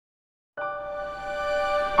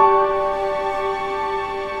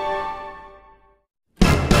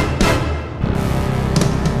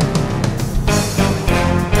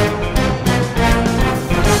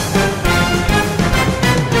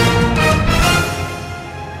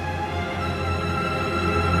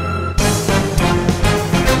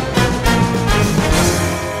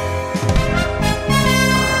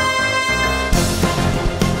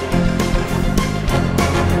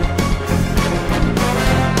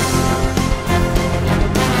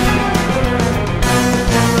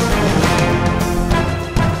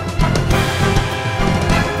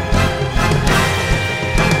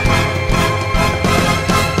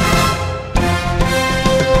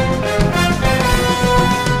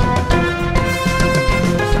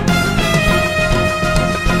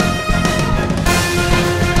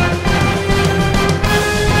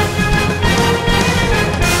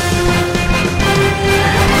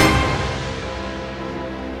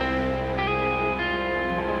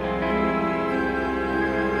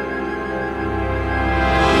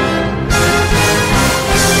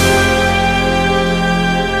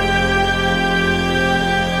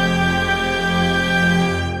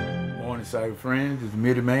Cyber friends, it's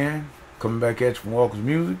Mitty Man coming back at you from Walker's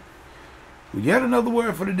Music with yet another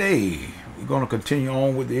word for the day. We're going to continue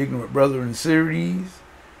on with the Ignorant Brethren series.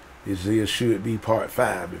 This here should be part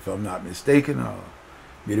 5, if I'm not mistaken.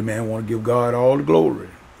 Mitty Man want to give God all the glory,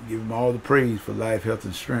 give him all the praise for life, health,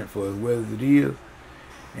 and strength for as well as it is.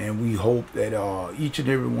 And we hope that each and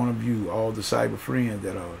every one of you, all the cyber friends,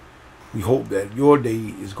 that we hope that your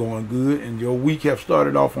day is going good and your week have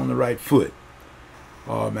started off on the right foot.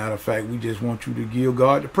 Matter of fact, we just want you to give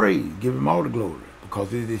God the praise, give him all the glory,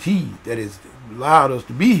 because it is he that has allowed us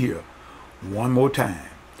to be here one more time.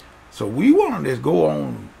 So we want to just go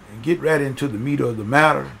on and get right into the meat of the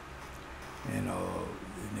matter and the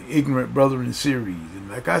Ignorant Brethren series. And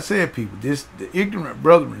like I said, people, the Ignorant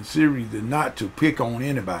Brethren series is not to pick on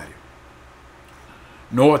anybody,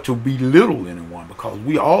 nor to belittle anyone, because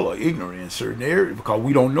we all are ignorant in certain areas because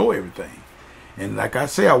we don't know everything. And like I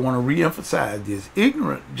say, I want to re-emphasize this.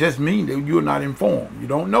 Ignorant just means that you're not informed. You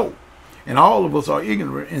don't know. And all of us are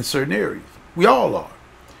ignorant in certain areas. We all are.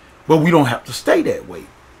 But we don't have to stay that way.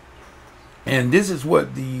 And this is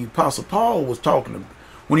what the Apostle Paul was talking about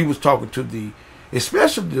when he was talking to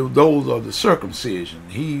especially those of the circumcision.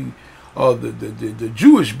 The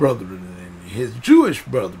Jewish brethren and his Jewish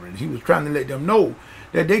brethren. He was trying to let them know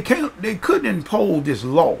that they couldn't impose this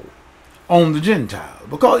law on the Gentiles,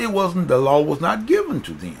 because the law was not given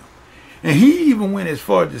to them. And he even went as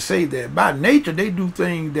far as to say that by nature they do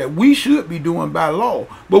things that we should be doing by law,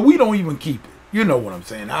 but we don't even keep it. You know what I'm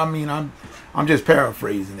saying? I mean, I'm just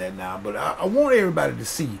paraphrasing that now, but I want everybody to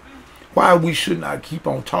see why we should not keep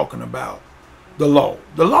on talking about the law.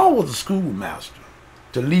 The law was a schoolmaster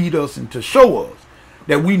to lead us and to show us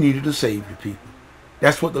that we needed a Savior, people.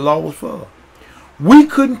 That's what the law was for. We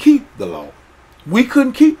couldn't keep the law. We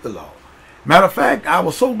couldn't keep the law. Matter of fact, I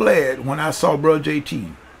was so glad when I saw Brother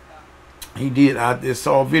JT. I just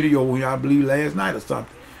saw a video, I believe last night or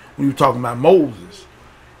something, when he was talking about Moses.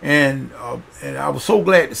 And I was so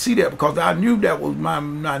glad to see that, because I knew that was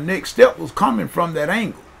my next step was coming from that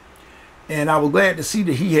angle. And I was glad to see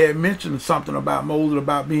that he had mentioned something about Moses,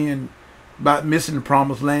 about missing the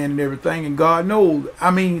promised land and everything. And God knows, I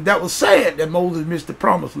mean, that was sad that Moses missed the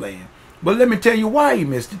promised land. But let me tell you why he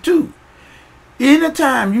missed it too.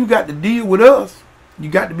 Anytime you got to deal with us, you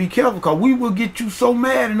got to be careful, because we will get you so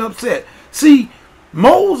mad and upset. See,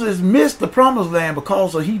 Moses missed the promised land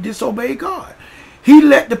because he disobeyed God. He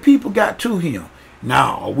let the people get to him.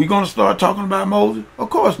 Now, are we going to start talking about Moses? Of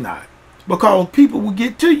course not. Because people will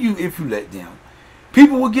get to you if you let them.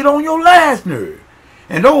 People will get on your last nerve.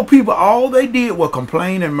 And those people, all they did was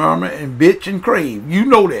complain and murmur and bitch and crave. You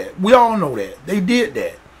know that. We all know that. They did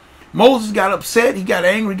that. Moses got upset, he got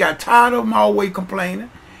angry, got tired of them always complaining.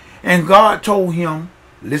 And God told him,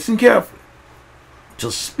 listen carefully, to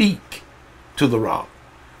speak to the rock.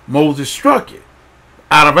 Moses struck it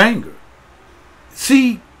out of anger.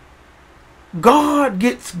 See, God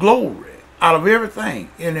gets glory out of everything.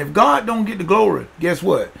 And if God don't get the glory, guess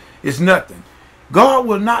what? It's nothing. God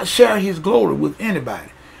will not share his glory with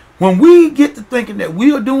anybody. When we get to thinking that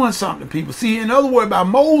we are doing something, people, see, in other words, by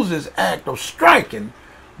Moses' act of striking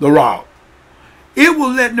the rock, it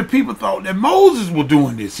was letting the people thought that Moses was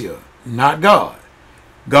doing this here, not God.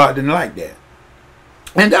 God didn't like that.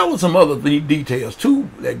 And there was some other details too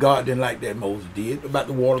that God didn't like that Moses did about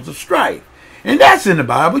the waters of strife. And that's in the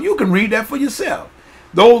Bible. You can read that for yourself.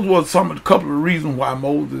 Those were a couple of reasons why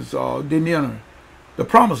Moses didn't enter the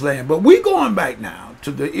promised land. But we're going back now to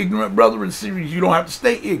the Ignorant Brethren series. You don't have to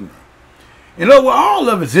stay ignorant. In other words, all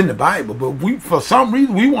of it's in the Bible, but for some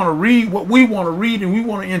reason, we want to read what we want to read, and we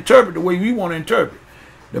want to interpret the way we want to interpret.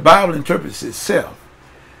 The Bible interprets itself.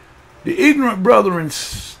 The Ignorant Brethren,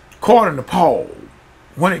 according to Paul,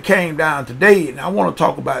 when it came down today, and I want to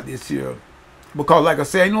talk about this here, because like I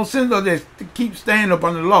said, ain't no sense of this to keep staying up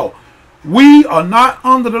under the law. We are not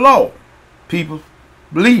under the law, people.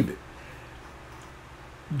 Believe it.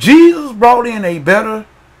 Jesus brought in a better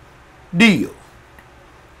deal.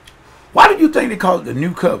 Why do you think they call it the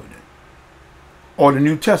New Covenant or the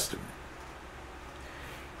New Testament?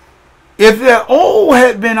 If the old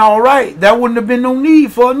had been all right, there wouldn't have been no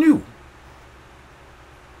need for a new.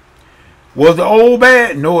 Was the old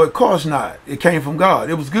bad? No, of course not. It came from God.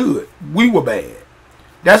 It was good. We were bad.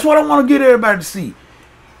 That's what I want to get everybody to see.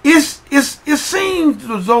 It seems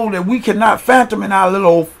as though that we cannot phantom in our little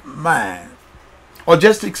old mind or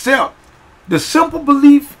just accept the simple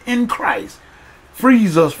belief in Christ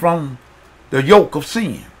frees us from the yoke of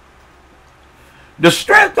sin. The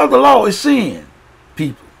strength of the law is sin,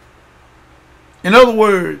 people. In other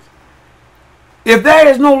words, if there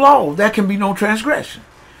is no law, there can be no transgression.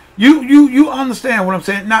 You understand what I'm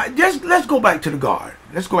saying? Now, let's go back to the garden.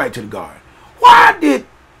 Let's go back to the garden. Why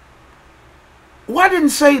didn't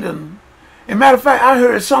Satan, and matter of fact, I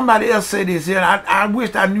heard somebody else say this here, and I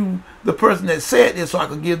wished I knew the person that said this so I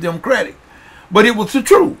could give them credit. But it was the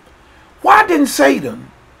truth. Why didn't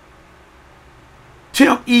Satan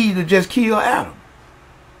tempt Eve to just kill Adam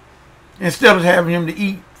instead of having him to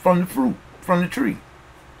eat from the fruit, from the tree?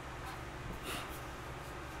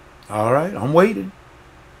 All right, I'm waiting.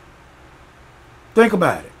 Think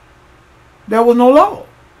about it. There was no law.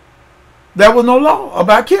 There was no law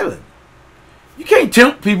about killing. You can't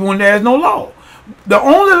tempt people when there's no law. The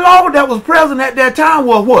only law that was present at that time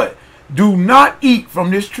was what? Do not eat from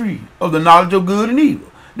this tree of the knowledge of good and evil.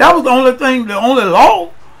 That was the only thing, the only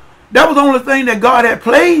law. That was the only thing that God had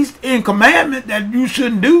placed in commandment that you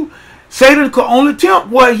shouldn't do. Satan could only tempt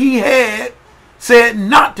what he had said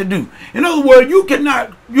not to do. In other words, you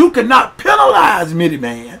cannot penalize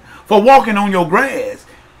man for walking on your grass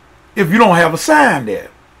if you don't have a sign there.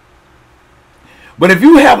 But if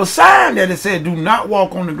you have a sign that it said do not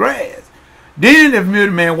walk on the grass, then if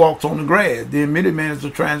man walks on the grass, then man is a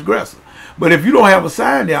transgressor. But if you don't have a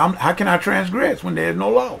sign there, how can I transgress when there's no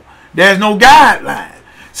law? There's no guideline.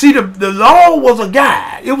 See, the law was a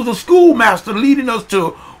guide. It was a schoolmaster leading us to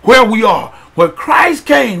where we are. When Christ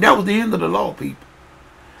came, that was the end of the law, people.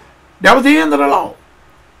 That was the end of the law.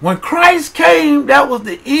 When Christ came, that was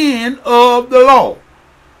the end of the law.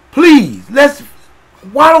 Please,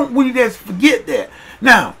 why don't we just forget that?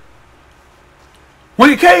 Now, when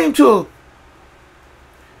it came to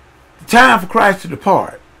the time for Christ to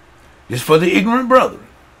depart, it's for the ignorant brethren.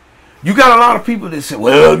 You got a lot of people that say,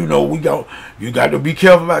 well, you got to be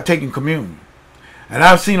careful about taking communion. And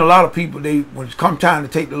I've seen a lot of people, when it's come time to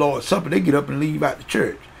take the Lord's Supper, they get up and leave out the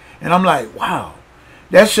church. And I'm like, wow,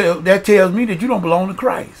 that tells me that you don't belong to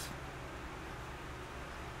Christ.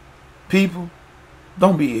 People,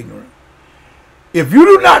 don't be ignorant. If you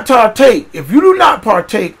do not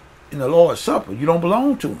partake in the Lord's Supper, you don't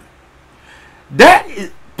belong to Him.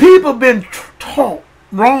 People have been taught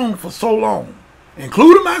wrong for so long,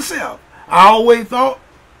 including myself. I always thought,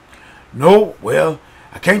 no, well,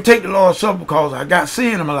 I can't take the Lord's Supper because I got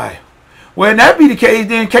sin in my life. Well, if that be the case,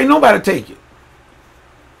 then can't nobody take it.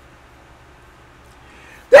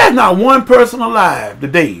 There's not one person alive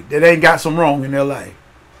today that ain't got some wrong in their life.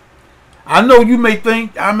 I know you may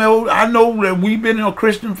think, I know that we've been a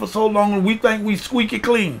Christian for so long and we think we squeaky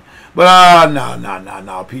clean. But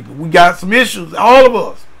no, people. We got some issues, all of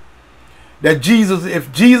us. That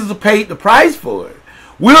if Jesus paid the price for it,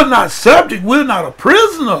 we're not a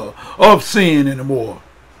prisoner of sin anymore.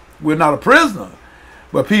 We're not a prisoner.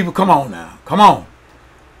 But people, come on now. Come on.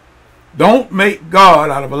 Don't make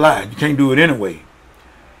God out of a lie. You can't do it anyway.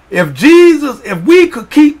 If we could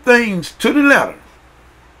keep things to the letter,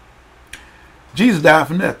 Jesus died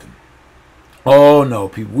for nothing. Oh no,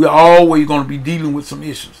 people. We're always going to be dealing with some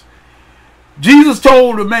issues. Jesus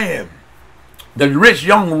told the man, the rich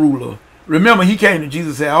young ruler, remember he came to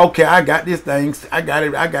Jesus and said, okay, I got this thing. I got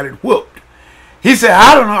it whooped. He said,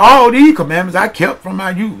 I don't know, all these commandments I kept from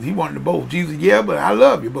my youth. He wanted to both. Jesus, yeah, but I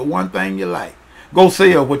love you. But one thing you like. Go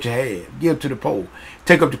sell what you had. Give to the poor.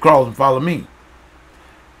 Take up the cross and follow me.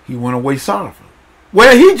 He went away sorrowful.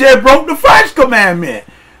 Well, he just broke the first commandment.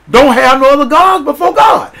 Don't have no other gods before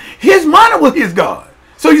God. His money was his God.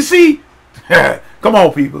 So you see, come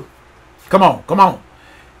on, people. Come on.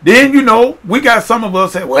 Then, we got some of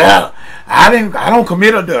us say, well, I don't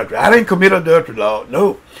commit adultery. I didn't commit adultery, Lord.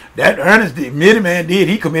 No, that Ernest did. Man did.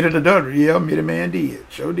 He committed adultery. Yeah, man did.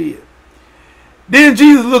 Sure did. Then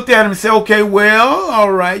Jesus looked at him and said, okay, well,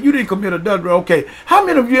 all right, you didn't commit adultery. Okay, how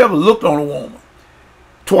many of you ever looked on a woman?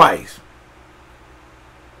 Twice.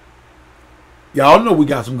 Y'all know we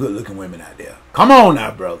got some good-looking women out there. Come on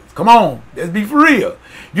now, brothers. Come on. Let's be for real.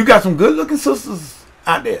 You got some good-looking sisters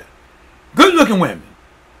out there. Good-looking women.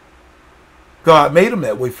 God made them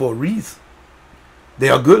that way for a reason. They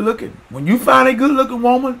are good-looking. When you find a good-looking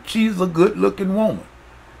woman, she's a good-looking woman.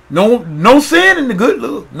 No sin in the good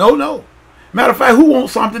look. No. Matter of fact, who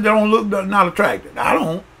wants something that don't look not attractive? I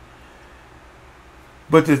don't.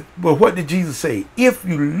 But what did Jesus say? If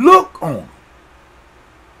you look on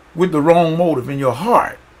with the wrong motive in your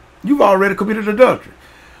heart, you've already committed adultery.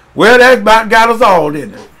 Well, that about got us all,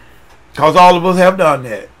 didn't it? Because all of us have done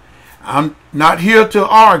that. I'm not here to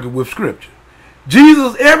argue with Scripture.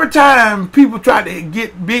 Jesus, every time people try to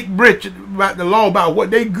get big rich about the law, about what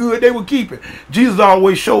they were keeping, Jesus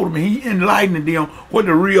always showed them, he enlightened them what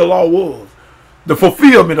the real law was. The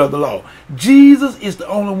fulfillment of the law. Jesus is the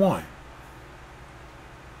only one.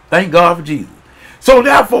 Thank God for Jesus. So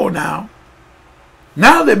therefore now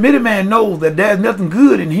that many man knows that there's nothing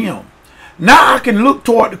good in him, now I can look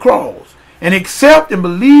toward the cross. and accept and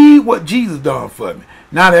believe what Jesus done for me.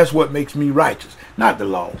 Now that's what makes me righteous. Not the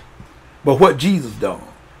law, but what Jesus done.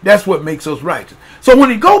 That's what makes us righteous. So when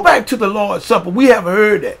you go back to the Lord's Supper, we have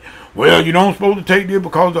heard that, well, you don't supposed to take this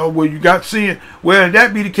because well, you got sin. Well, if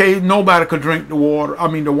that be the case, nobody could drink the water,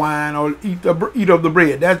 the wine, or eat of the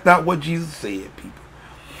bread. That's not what Jesus said, people.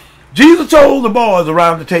 Jesus told the boys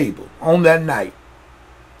around the table on that night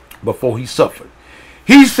before he suffered.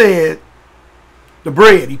 He said, the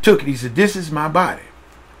bread, he took it. He said, this is my body,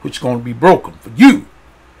 which is going to be broken for you.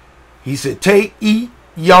 He said, take, eat,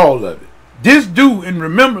 ye all of it. This do in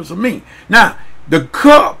remembrance of me. Now, the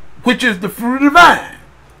cup, which is the fruit of the vine,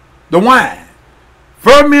 the wine,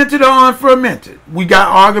 fermented or unfermented. We got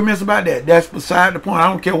arguments about that. That's beside the point. I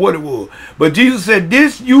don't care what it was. But Jesus said,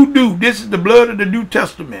 this you do. This is the blood of the New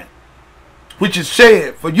Testament, which is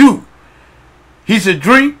shed for you. He said,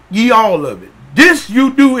 drink ye all of it. This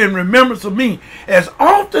you do in remembrance of me. As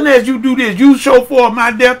often as you do this, you show forth my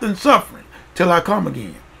death and suffering till I come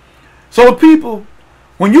again. So people,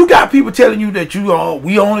 when you got people telling you that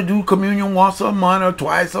we only do communion once a month or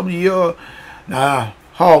twice a year, nah,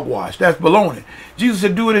 hogwash. That's baloney. Jesus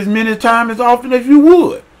said, do it as many times as often as you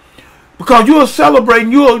would. Because you are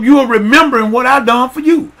celebrating, you are remembering what I done for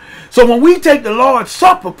you. So when we take the Lord's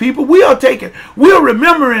Supper, people, we are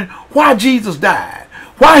remembering why Jesus died,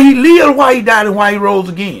 why he lived, why he died, and why he rose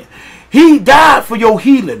again. He died for your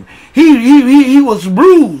healing. He was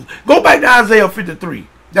bruised. Go back to Isaiah 53.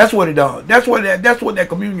 That's what it does. That's what that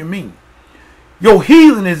communion means. Your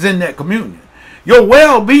healing is in that communion. Your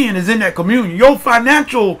well-being is in that communion. Your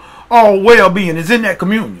financial well-being is in that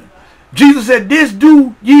communion. Jesus said, this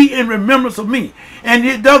do ye in remembrance of me. And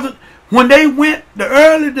it doesn't, when they went, the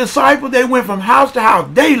early disciples, they went from house to house,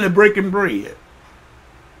 daily breaking bread.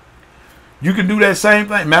 You can do that same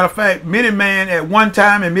thing. Matter of fact, Many Man at one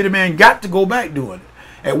time, and Many Man got to go back doing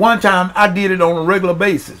it. At one time, I did it on a regular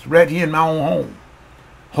basis, right here in my own home.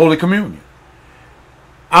 Holy Communion.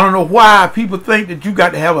 I don't know why people think that you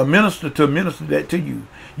got to have a minister to minister that to you.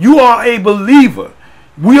 You are a believer.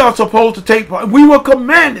 We are supposed to take part. We were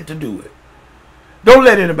commanded to do it. Don't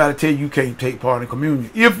let anybody tell you can't take part in communion.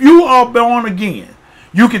 If you are born again,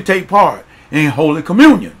 you can take part in Holy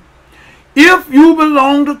Communion. If you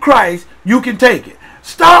belong to Christ, you can take it.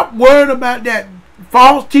 Stop worrying about that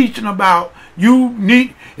false teaching about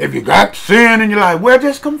if you got sin in your life, well,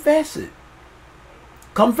 just confess it.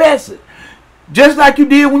 Confess it. Just like you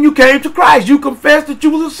did when you came to Christ. You confessed that you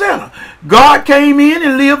was a sinner. God came in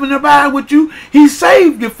and lived and abided with you. He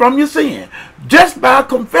saved you from your sin. Just by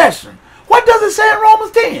confession. What does it say in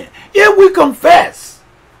Romans 10? If we confess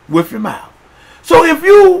with your mouth. So if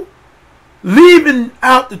you leaving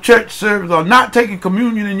out the church service or not taking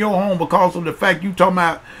communion in your home because of the fact you talking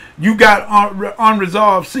about you got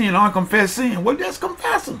unresolved sin, unconfessed sin, well, just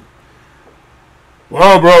confess them.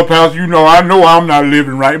 Well, bro, Pastor, I know I'm not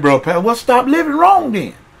living right, bro, Pastor. Well, stop living wrong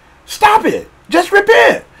then. Stop it. Just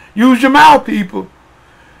repent. Use your mouth, people.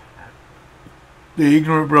 The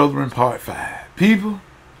Ignorant Brethren, Part 5. People,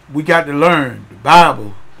 we got to learn. The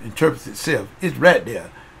Bible interprets itself. It's right there.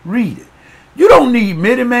 Read it. You don't need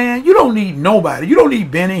Many Man. You don't need nobody. You don't need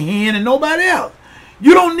Benny Hinn and nobody else.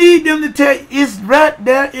 You don't need them to tell you. It's right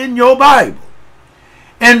there in your Bible.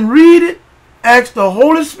 And read it. Ask the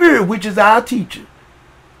Holy Spirit, which is our teacher,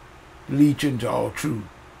 lead you into all truth.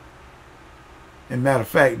 And matter of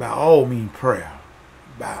fact, by all means prayer.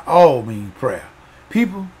 By all means prayer.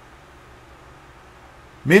 People,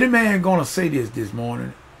 Many Man gonna say this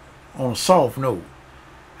morning on a soft note.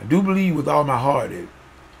 I do believe with all my heart that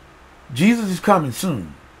Jesus is coming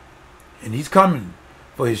soon. And he's coming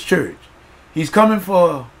for his church. He's coming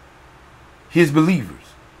for his believers.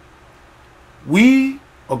 We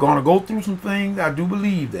are going to go through some things. I do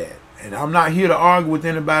believe that. And I'm not here to argue with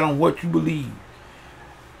anybody on what you believe.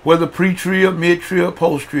 Whether pre-trib, mid-trib,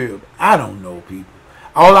 post-trib. I don't know, people.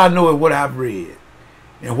 All I know is what I've read.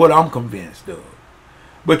 And what I'm convinced of.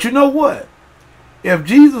 But you know what? If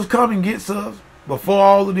Jesus comes and gets us before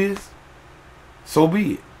all of this, so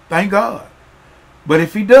be it. Thank God. But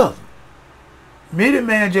if he doesn't, Many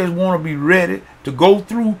Man just want to be ready to go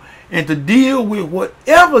through and to deal with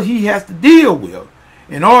whatever he has to deal with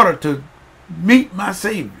in order to meet my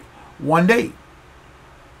Savior one day.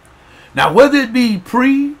 Now, whether it be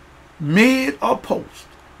pre, mid, or post,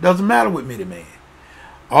 doesn't matter with Many Man.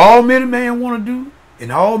 All Many Man want to do,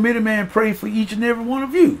 and all Many Man pray for each and every one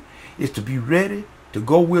of you, is to be ready to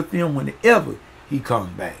go with him whenever he comes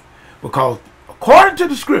back. Because according to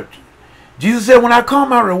the scripture, Jesus said, when I come,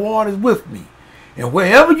 my reward is with me. And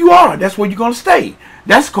wherever you are, that's where you're going to stay.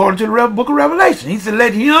 That's according to the book of Revelation. He said,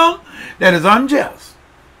 let him that is unjust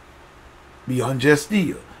be unjust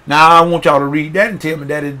still. Now, I want y'all to read that and tell me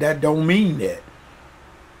that don't mean that.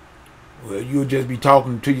 Well, you'll just be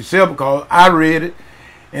talking to yourself, because I read it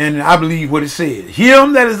and I believe what it said.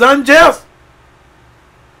 Him that is unjust,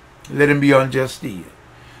 let him be unjust still.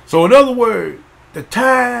 So in other words, the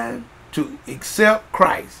time to accept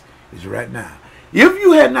Christ is right now. If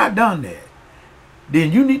you had not done that,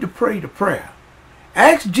 then you need to pray the prayer.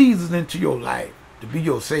 Ask Jesus into your life to be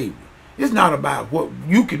your Savior. It's not about what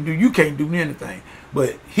you can do. You can't do anything.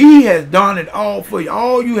 But he has done it all for you.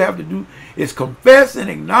 All you have to do is confess and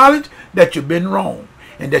acknowledge that you've been wrong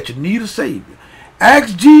and that you need a Savior.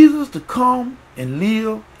 Ask Jesus to come and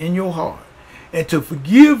live in your heart and to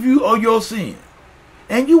forgive you of your sins,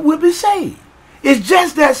 and you will be saved. It's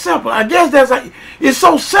just that simple. I guess that's like, it's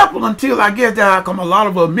so simple until I guess that how come a lot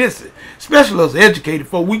of us miss it. Especially us educated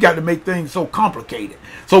folk, we got to make things so complicated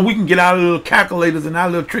so we can get our little calculators and our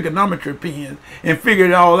little trigonometry pens and figure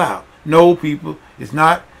it all out. No, people, it's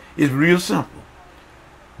not. It's real simple.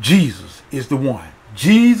 Jesus is the one.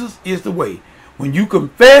 Jesus is the way. When you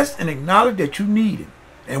confess and acknowledge that you need him,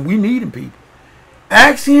 and we need him, people,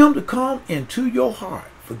 ask him to come into your heart,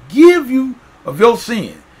 forgive you of your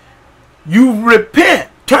sin. You repent,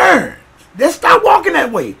 turn. Let's stop walking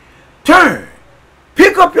that way. Turn.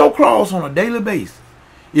 Pick up your cross on a daily basis.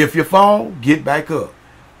 If you fall, get back up.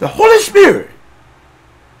 The Holy Spirit,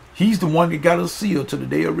 he's the one that got us sealed to the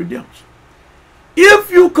day of redemption.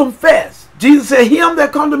 If you confess, Jesus said, him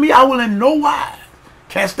that come to me, I will in no wise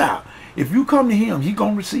cast out. If you come to him, he's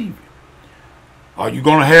going to receive you. Are you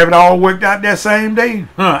going to have it all worked out that same day?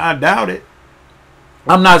 I doubt it.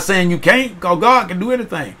 I'm not saying you can't, because God can do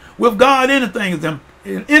anything. With God, anything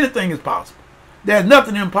is possible. There's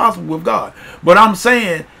nothing impossible with God. But I'm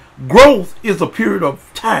saying growth is a period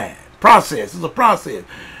of time. Process is a process.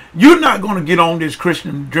 You're not going to get on this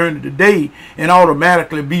Christian journey today and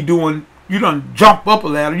automatically be doing, you don't jump up a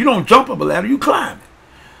ladder. You don't jump up a ladder, you climb it.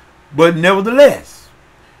 But nevertheless,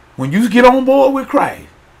 when you get on board with Christ,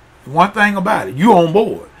 one thing about it, you're on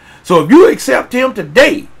board. So if you accept him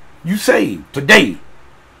today, you saved today.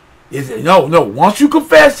 No. Once you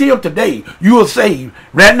confess him today, you are saved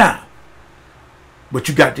right now. But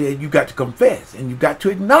you got to confess, and you got to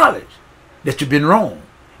acknowledge that you've been wrong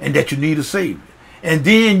and that you need a Savior. And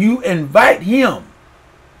then you invite him,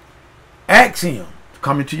 ask him to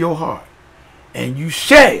come into your heart, and you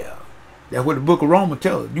shall. That's what the book of Romans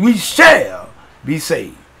tells us. We shall be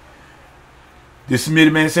saved. This is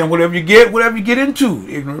Mitty Man saying, whatever you get into,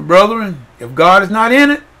 ignorant brethren, if God is not in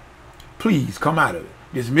it, please come out of it.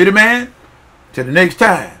 This is Mitty Man. Till the next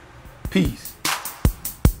time, peace.